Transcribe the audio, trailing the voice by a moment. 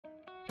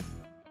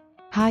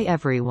Hi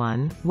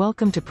everyone,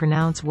 welcome to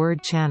Pronounce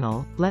Word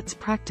channel. Let's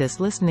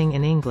practice listening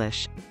in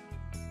English.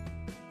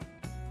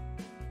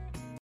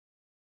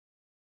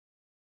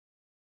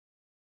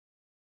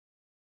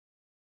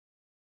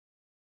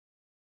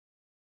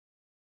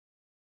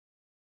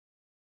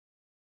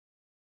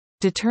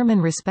 Determine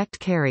respect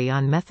carry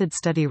on method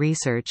study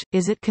research,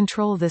 is it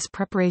control this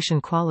preparation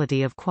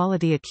quality of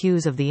quality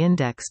accuse of the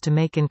index to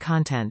make in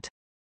content.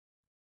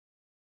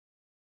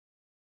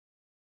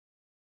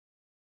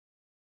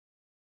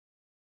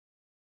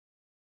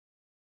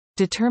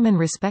 Determine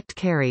respect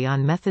carry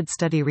on method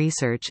study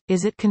research,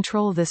 is it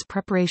control this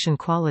preparation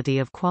quality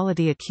of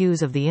quality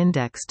accuse of the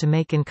index to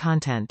make in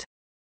content.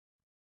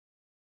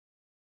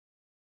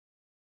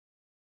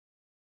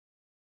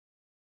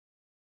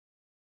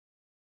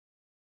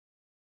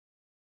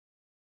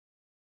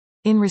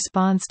 In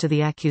response to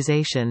the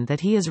accusation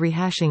that he is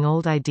rehashing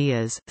old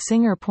ideas,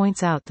 Singer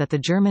points out that the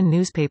German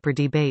newspaper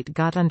debate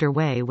got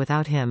underway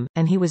without him,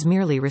 and he was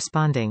merely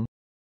responding.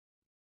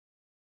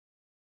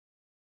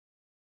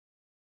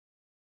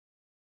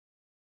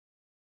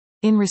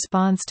 In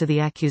response to the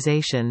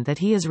accusation that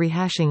he is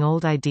rehashing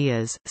old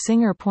ideas,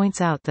 Singer points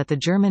out that the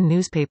German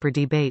newspaper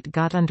debate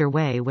got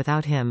underway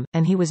without him,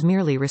 and he was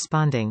merely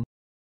responding.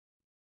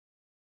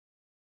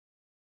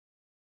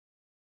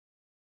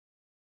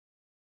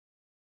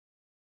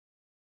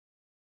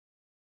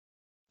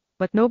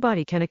 But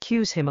nobody can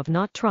accuse him of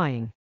not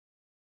trying.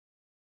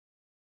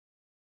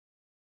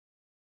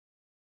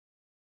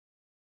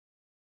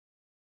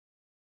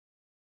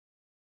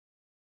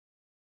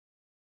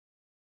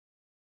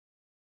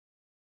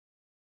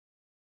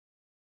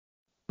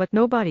 But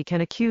nobody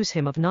can accuse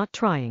him of not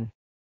trying.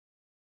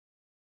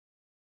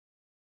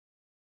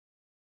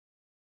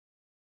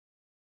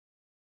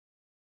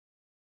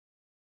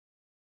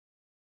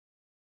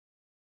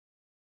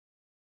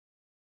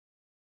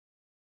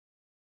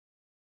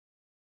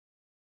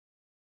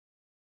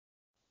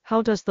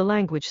 How does the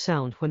language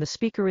sound when the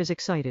speaker is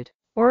excited,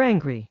 or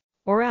angry,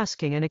 or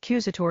asking an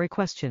accusatory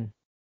question?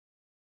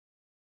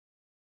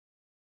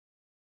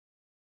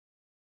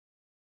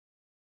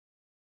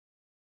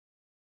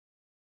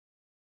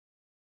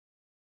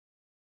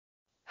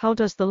 How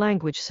does the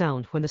language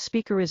sound when the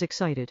speaker is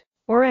excited,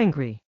 or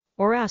angry,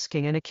 or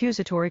asking an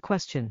accusatory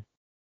question?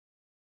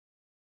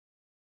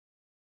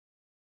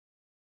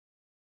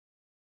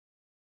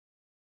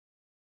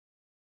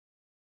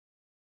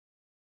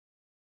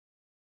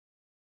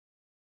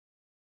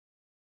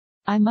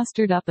 I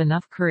mustered up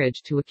enough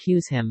courage to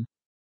accuse him.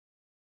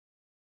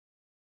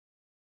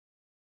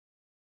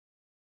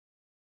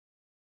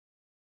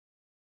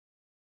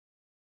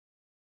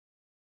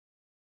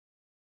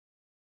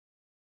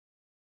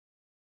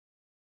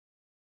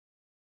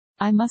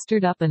 I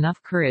mustered up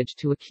enough courage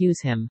to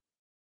accuse him.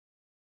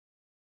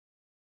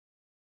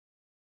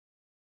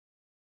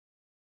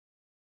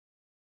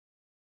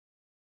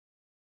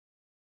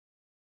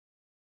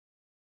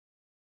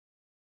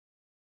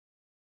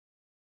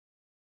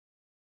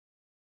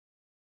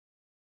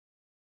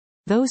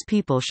 Those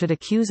people should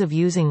accuse of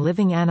using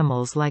living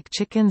animals like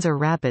chickens or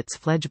rabbits.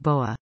 Fledge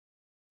boa.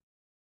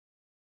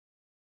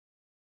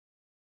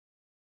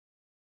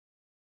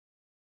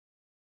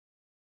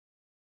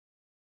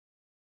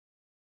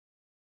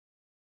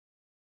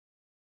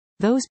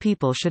 Those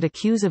people should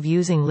accuse of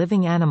using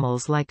living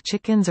animals like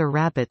chickens or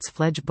rabbits.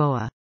 Fledge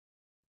boa.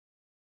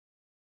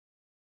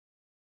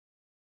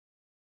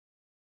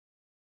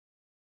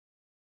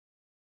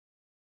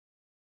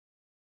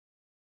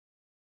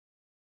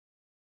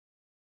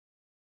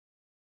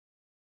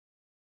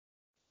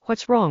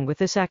 What's wrong with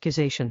this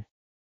accusation?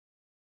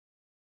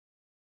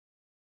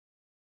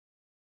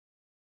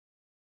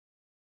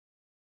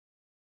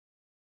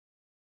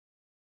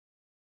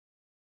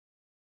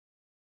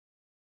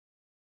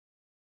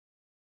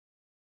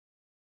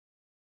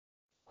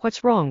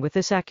 What's wrong with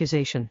this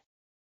accusation?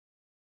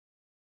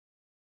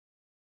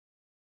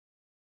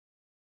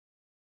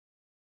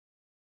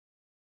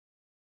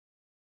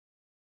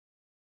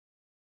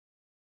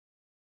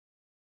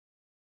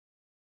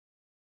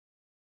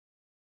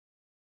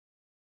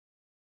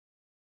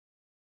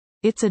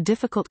 It's a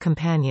difficult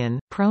companion,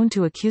 prone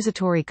to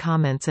accusatory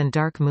comments and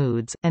dark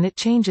moods, and it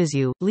changes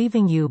you,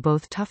 leaving you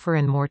both tougher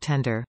and more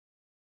tender.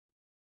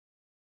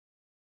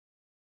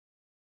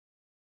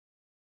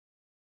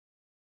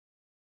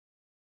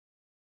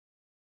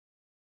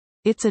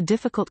 It's a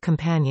difficult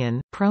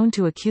companion, prone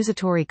to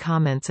accusatory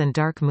comments and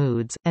dark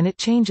moods, and it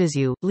changes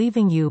you,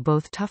 leaving you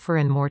both tougher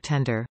and more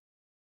tender.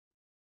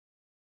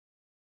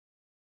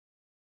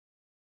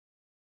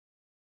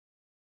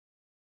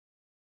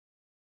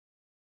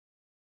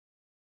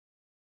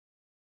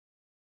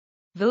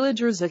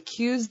 Villagers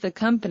accuse the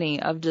company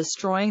of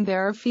destroying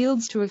their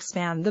fields to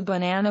expand the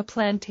banana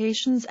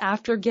plantations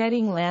after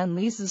getting land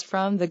leases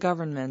from the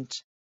government.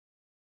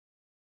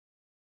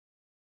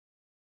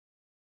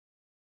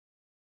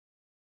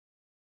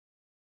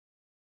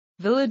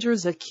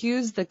 Villagers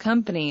accuse the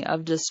company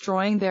of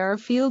destroying their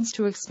fields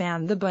to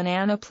expand the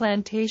banana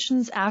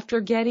plantations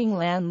after getting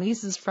land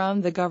leases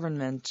from the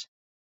government.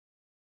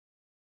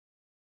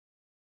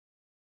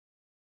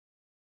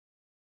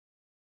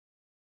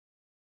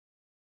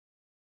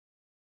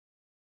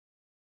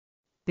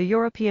 The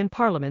European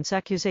Parliament's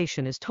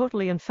accusation is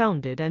totally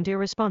unfounded and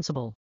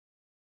irresponsible.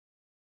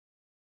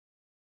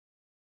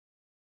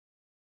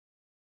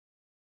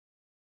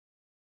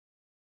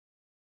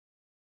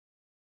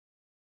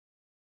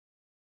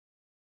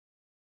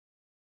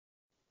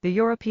 The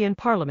European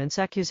Parliament's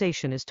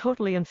accusation is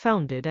totally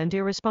unfounded and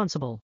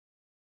irresponsible.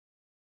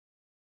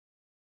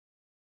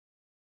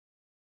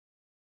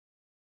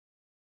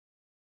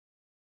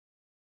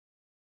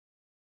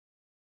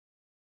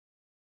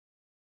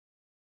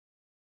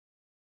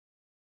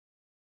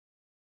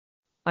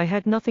 I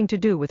had nothing to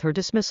do with her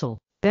dismissal.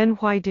 Then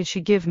why did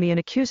she give me an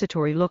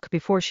accusatory look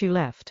before she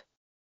left?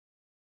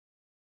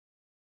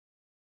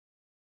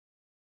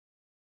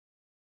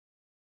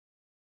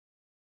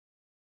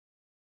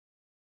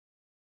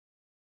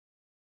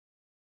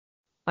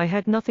 I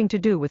had nothing to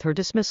do with her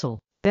dismissal.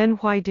 Then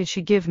why did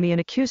she give me an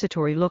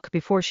accusatory look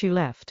before she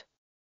left?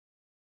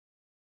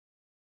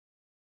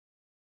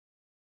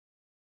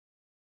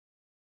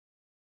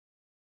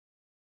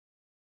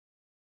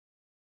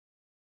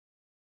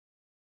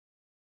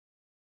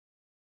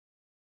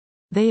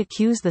 They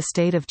accuse the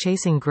state of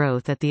chasing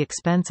growth at the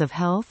expense of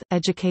health,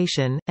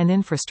 education, and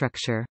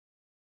infrastructure.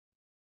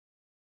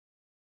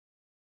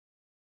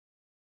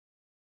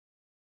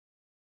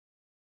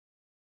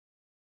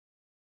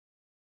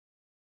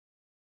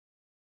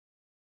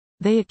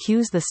 They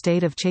accuse the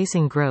state of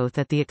chasing growth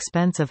at the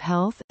expense of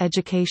health,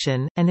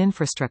 education, and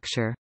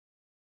infrastructure.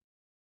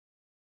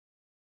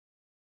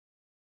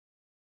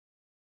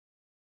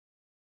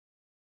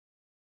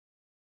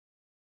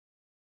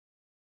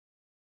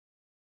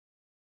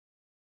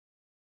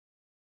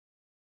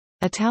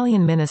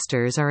 Italian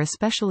ministers are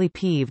especially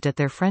peeved at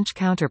their French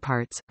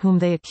counterparts, whom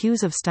they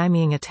accuse of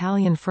stymieing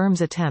Italian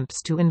firms'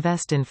 attempts to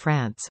invest in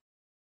France.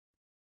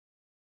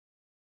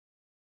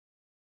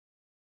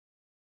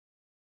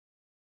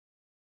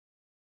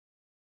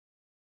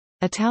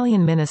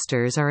 Italian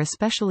ministers are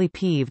especially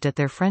peeved at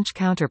their French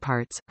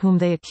counterparts, whom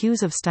they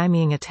accuse of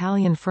stymieing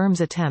Italian firms'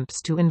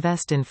 attempts to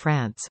invest in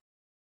France.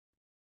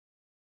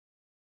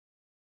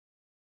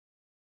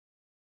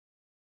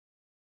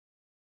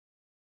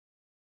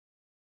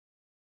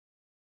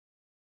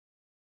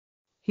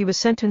 He was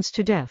sentenced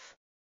to death.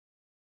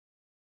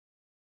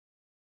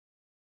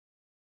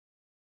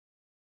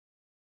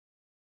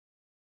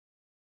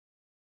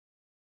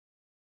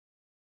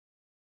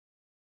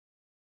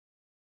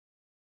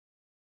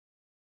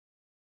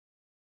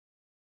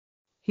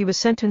 He was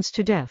sentenced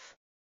to death.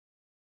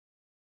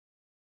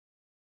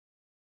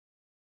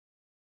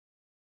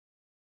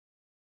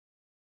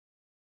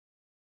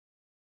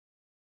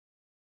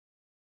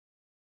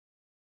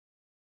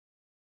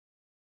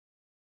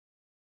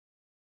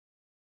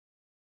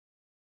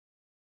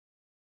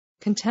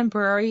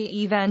 Contemporary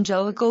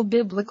evangelical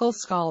biblical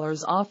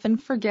scholars often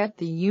forget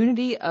the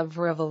unity of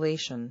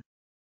revelation.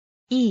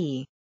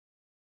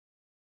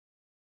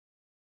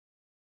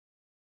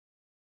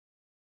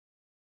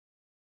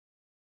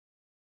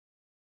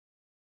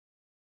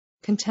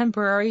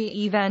 Contemporary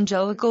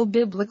evangelical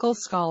biblical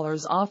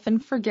scholars often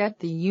forget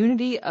the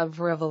unity of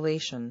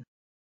revelation.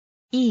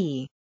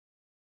 In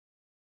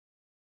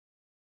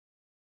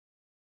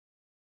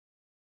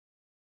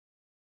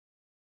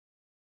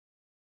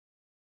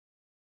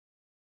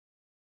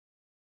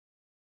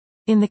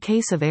the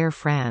case of Air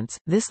France,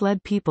 this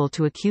led people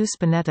to accuse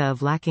Spinetta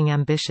of lacking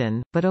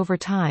ambition, but over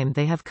time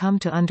they have come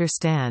to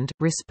understand,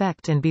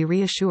 respect and be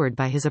reassured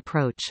by his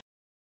approach.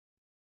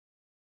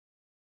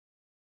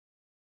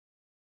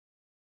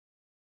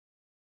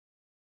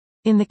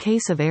 In the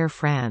case of Air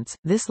France,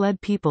 this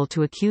led people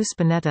to accuse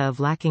Spinetta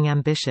of lacking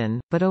ambition,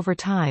 but over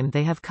time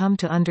they have come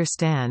to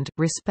understand,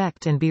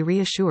 respect and be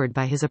reassured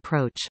by his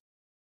approach.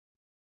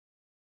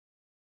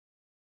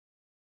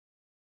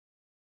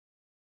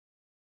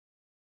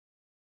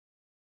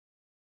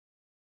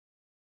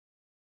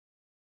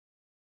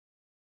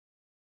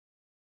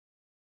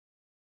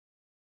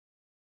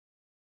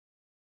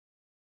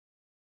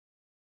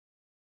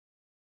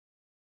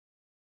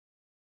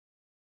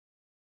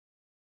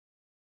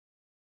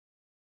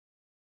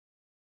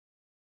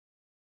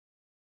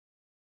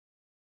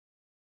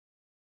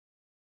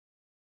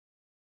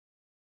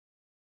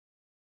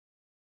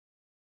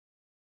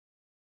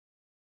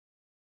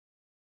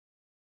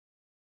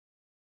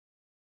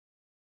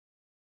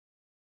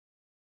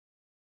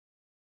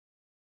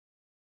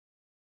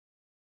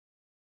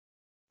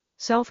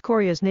 South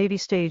Korea's Navy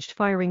staged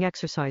firing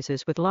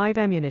exercises with live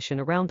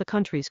ammunition around the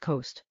country's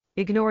coast,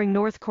 ignoring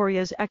North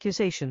Korea's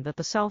accusation that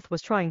the South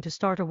was trying to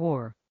start a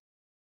war.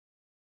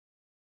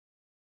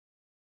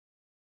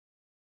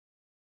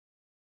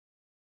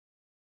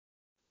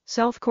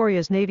 South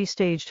Korea's Navy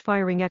staged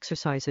firing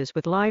exercises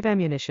with live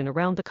ammunition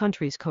around the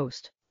country's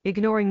coast,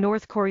 ignoring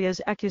North Korea's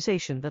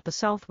accusation that the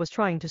South was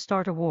trying to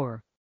start a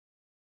war.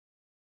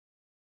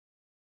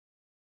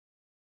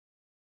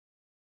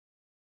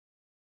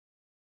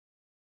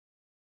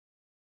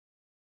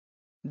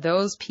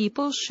 Those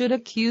people should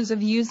accuse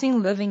of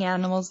using living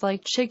animals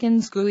like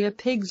chickens, guya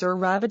pigs or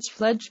rabbits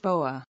fledged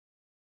boa.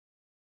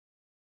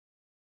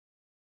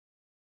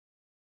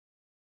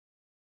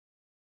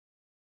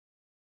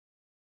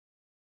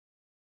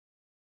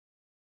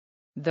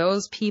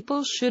 Those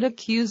people should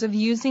accuse of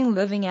using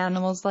living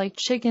animals like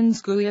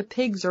chickens, guya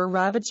pigs or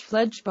rabbits,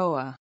 fledged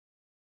boa.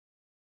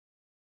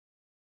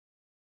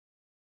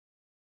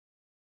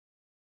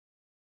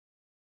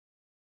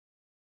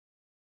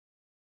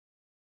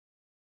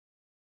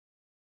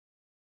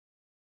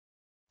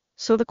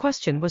 So the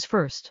question was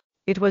first.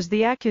 It was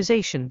the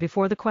accusation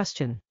before the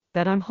question,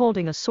 that I'm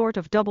holding a sort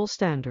of double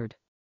standard.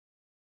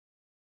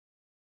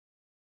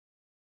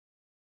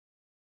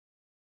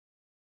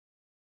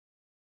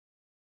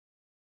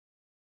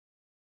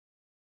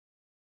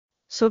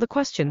 So the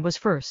question was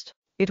first.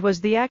 It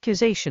was the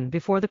accusation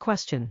before the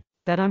question,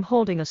 that I'm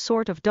holding a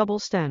sort of double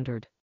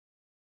standard.